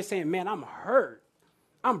coming in and saying, man, I'm hurt.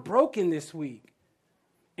 I'm broken this week.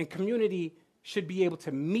 And community should be able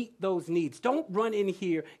to meet those needs. Don't run in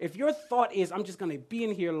here. If your thought is, I'm just going to be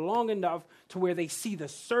in here long enough to where they see the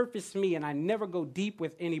surface me and I never go deep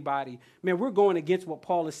with anybody, man, we're going against what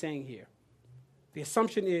Paul is saying here. The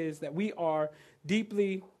assumption is that we are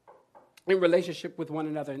deeply in relationship with one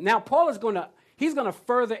another. Now, Paul is going to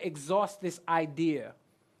further exhaust this idea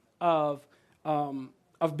of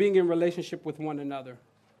being in relationship with one another.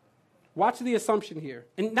 Watch the assumption here.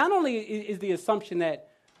 And not only is the assumption that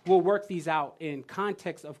we'll work these out in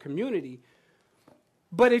context of community,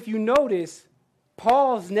 but if you notice,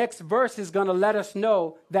 Paul's next verse is going to let us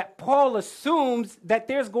know that Paul assumes that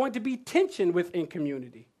there's going to be tension within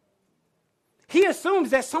community. He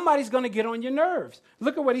assumes that somebody's going to get on your nerves.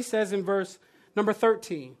 Look at what he says in verse number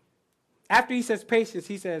 13. After he says patience,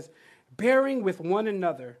 he says, bearing with one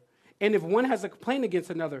another, and if one has a complaint against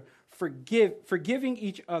another, forgiving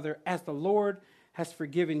each other as the Lord has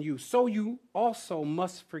forgiven you. So you also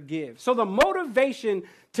must forgive. So the motivation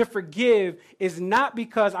to forgive is not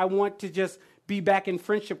because I want to just be back in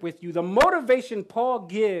friendship with you. The motivation Paul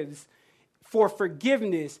gives for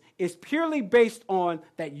forgiveness is purely based on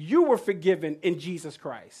that you were forgiven in Jesus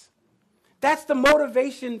Christ. That's the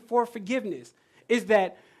motivation for forgiveness, is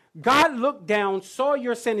that God looked down, saw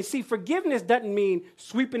your sin. And see, forgiveness doesn't mean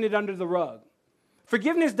sweeping it under the rug.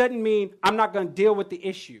 Forgiveness doesn't mean I'm not going to deal with the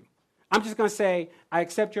issue. I'm just going to say, I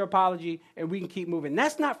accept your apology and we can keep moving.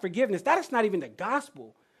 That's not forgiveness. That is not even the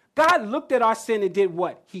gospel. God looked at our sin and did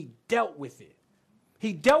what? He dealt with it.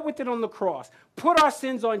 He dealt with it on the cross, put our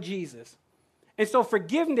sins on Jesus. And so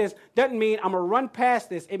forgiveness doesn't mean I'm going to run past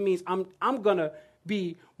this. It means I'm going to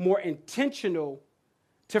be more intentional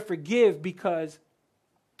to forgive because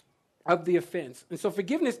of the offense. And so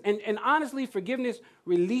forgiveness, and honestly, forgiveness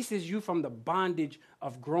releases you from the bondage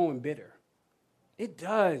of growing bitter. It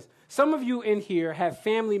does. Some of you in here have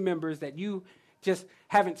family members that you just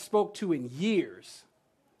haven't spoke to in years.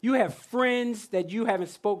 You have friends that you haven't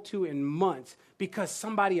spoke to in months because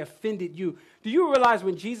somebody offended you. Do you realize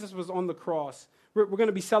when Jesus was on the cross, we're going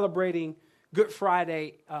to be celebrating Good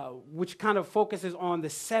Friday, which kind of focuses on the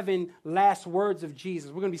 7 last words of Jesus.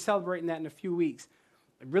 We're going to be celebrating that in a few weeks.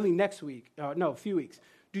 Really next week, a few weeks.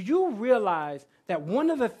 Do you realize that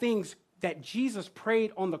one of the things that Jesus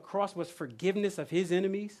prayed on the cross was forgiveness of his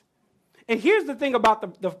enemies? And here's the thing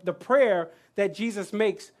about the prayer that Jesus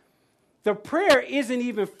makes. The prayer isn't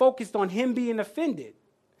even focused on him being offended.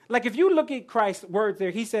 Like if you look at Christ's words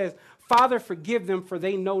there, he says, Father, forgive them for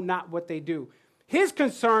they know not what they do. His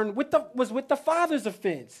concern was with the Father's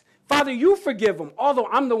offense. Father, you forgive them, although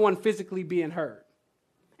I'm the one physically being hurt.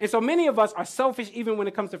 And so many of us are selfish even when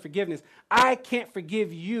it comes to forgiveness. I can't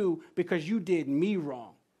forgive you because you did me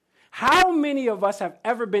wrong. How many of us have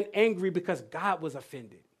ever been angry because God was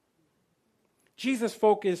offended? Jesus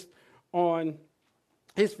focused on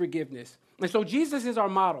his forgiveness. And so Jesus is our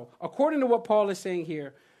model. According to what Paul is saying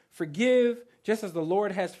here, forgive just as the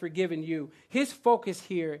Lord has forgiven you. His focus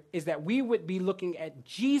here is that we would be looking at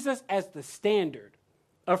Jesus as the standard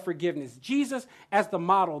of forgiveness. Jesus as the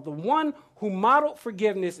model. The one who modeled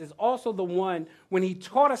forgiveness is also the one, when he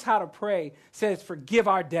taught us how to pray, says, forgive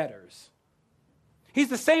our debtors. He's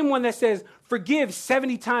the same one that says, forgive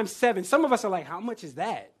 70 times 7. Some of us are like, how much is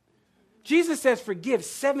that? Jesus says, forgive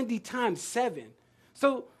 70 times 7.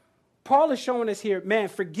 So Paul is showing us here, man,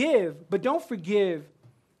 forgive, but don't forgive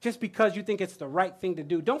just because you think it's the right thing to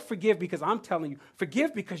do. Don't forgive because I'm telling you.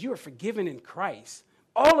 Forgive because you are forgiven in Christ.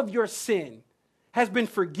 All of your sin has been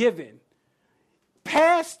forgiven.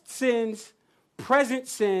 Past sins, present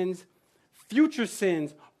sins, future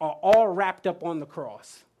sins are all wrapped up on the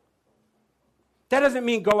cross. That doesn't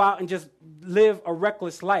mean go out and just live a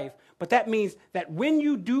reckless life, but that means that when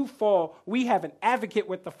you do fall, we have an advocate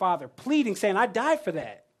with the Father pleading, saying, I died for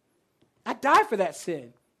that. I died for that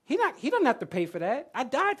sin. He doesn't have to pay for that. I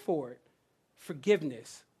died for it.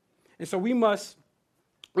 Forgiveness. And so we must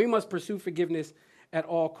pursue forgiveness at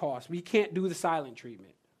all costs. We can't do the silent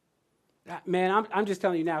treatment. Man, I'm just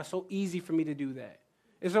telling you now, it's so easy for me to do that.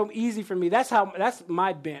 It's so easy for me. That's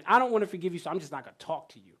my bent. I don't want to forgive you, so I'm just not going to talk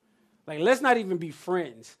to you. Like, let's not even be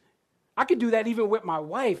friends. I could do that even with my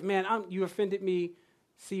wife. Man, you offended me.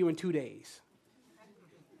 See you in 2 days.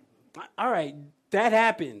 All right, that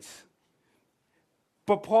happens.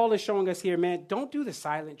 But Paul is showing us here, man, don't do the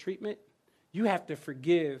silent treatment. You have to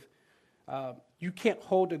forgive. You can't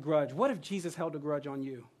hold a grudge. What if Jesus held a grudge on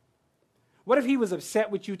you? What if he was upset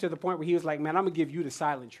with you to the point where he was like, man, I'm going to give you the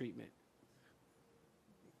silent treatment?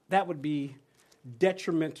 That would be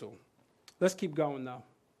detrimental. Let's keep going, though.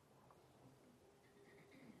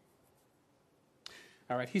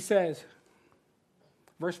 All right, he says,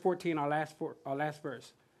 verse 14, our last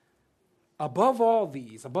verse. Above all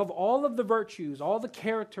these, above all of the virtues, all the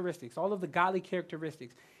characteristics, all of the godly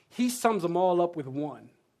characteristics, he sums them all up with one.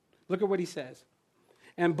 Look at what he says.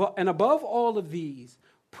 And above all of these,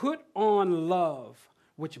 put on love,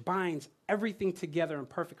 which binds everything together in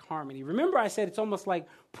perfect harmony. Remember I said it's almost like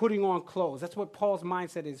putting on clothes. That's what Paul's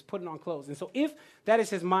mindset is, putting on clothes. And so if that is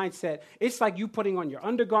his mindset, it's like you putting on your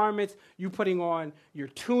undergarments, you putting on your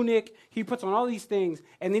tunic. He puts on all these things.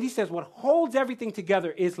 And then he says what holds everything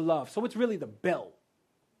together is love. So it's really the belt.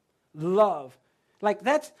 Love. Like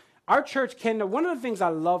that's, our church one of the things I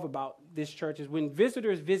love about this church is when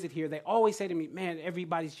visitors visit here, they always say to me, man,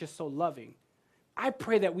 everybody's just so loving. I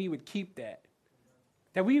pray that we would keep that.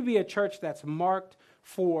 That we would be a church that's marked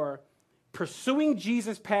for pursuing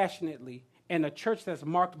Jesus passionately and a church that's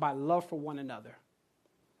marked by love for one another.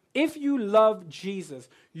 If you love Jesus,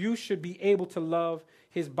 you should be able to love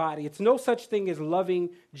his body. It's no such thing as loving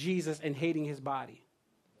Jesus and hating his body.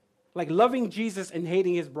 Like loving Jesus and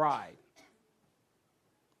hating his bride.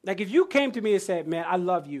 Like if you came to me and said, man, I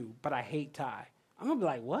love you, but I hate Ty. I'm going to be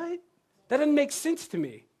like, what? That doesn't make sense to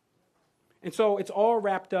me. And so it's all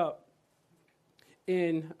wrapped up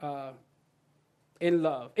in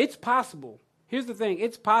love. It's possible. Here's the thing.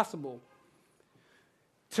 It's possible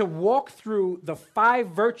to walk through the 5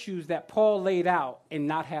 virtues that Paul laid out and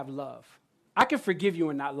not have love. I can forgive you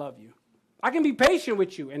and not love you. I can be patient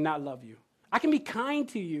with you and not love you. I can be kind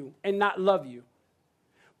to you and not love you.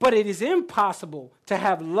 But it is impossible to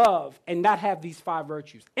have love and not have these 5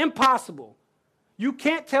 virtues. Impossible. You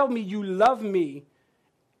can't tell me you love me,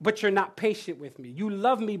 but you're not patient with me. You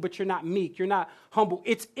love me, but you're not meek. You're not humble.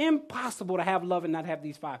 It's impossible to have love and not have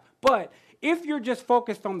these 5. But if you're just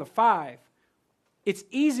focused on the 5, it's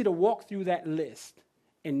easy to walk through that list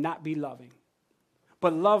and not be loving.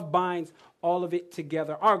 But love binds all of it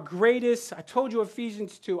together. I told you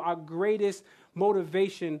Ephesians 2, our greatest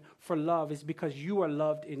motivation for love is because you are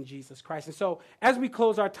loved in Jesus Christ. And so as we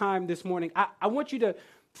close our time this morning, I want you to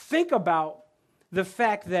think about the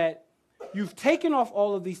fact that you've taken off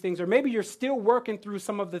all of these things, or maybe you're still working through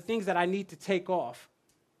some of the things that I need to take off.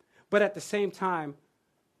 But at the same time,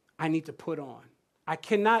 I need to put on. I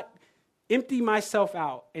cannot empty myself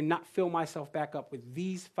out and not fill myself back up with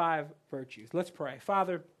these 5 virtues. Let's pray.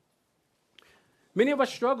 Father, many of us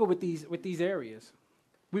struggle with these areas.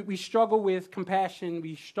 We struggle with compassion.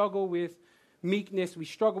 We struggle with meekness. We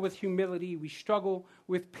struggle with humility. We struggle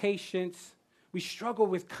with patience. We struggle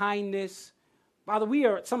with kindness. Father, we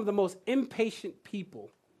are some of the most impatient people.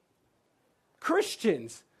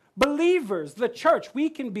 Christians, believers, the church, we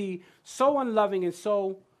can be so unloving and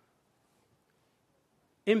so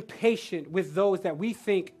impatient with those that we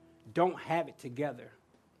think don't have it together.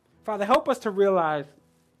 Father, help us to realize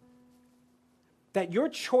that your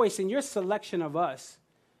choice and your selection of us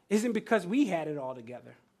isn't because we had it all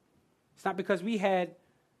together. It's not because we had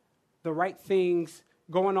the right things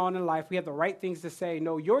going on in life. We had the right things to say.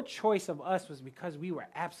 No, your choice of us was because we were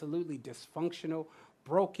absolutely dysfunctional,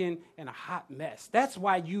 broken, and a hot mess. That's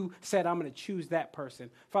why you said, I'm going to choose that person.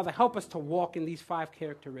 Father, help us to walk in these 5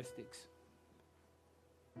 characteristics.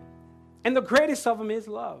 And the greatest of them is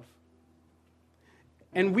love.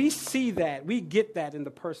 And we see that, we get that in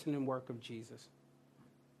the person and work of Jesus.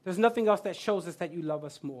 There's nothing else that shows us that you love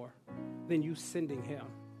us more than you sending him.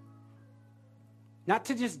 Not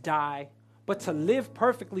to just die, but to live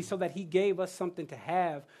perfectly so that he gave us something to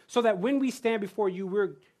have, so that when we stand before you,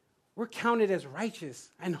 we're counted as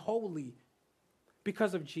righteous and holy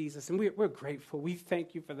because of Jesus. And we're grateful. We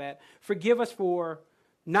thank you for that. Forgive us for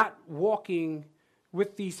not walking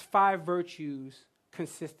with these 5 virtues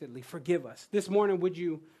consistently. Forgive us. This morning, would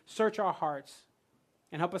you search our hearts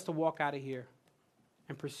and help us to walk out of here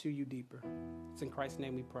and pursue you deeper. It's in Christ's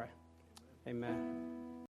name we pray. Amen.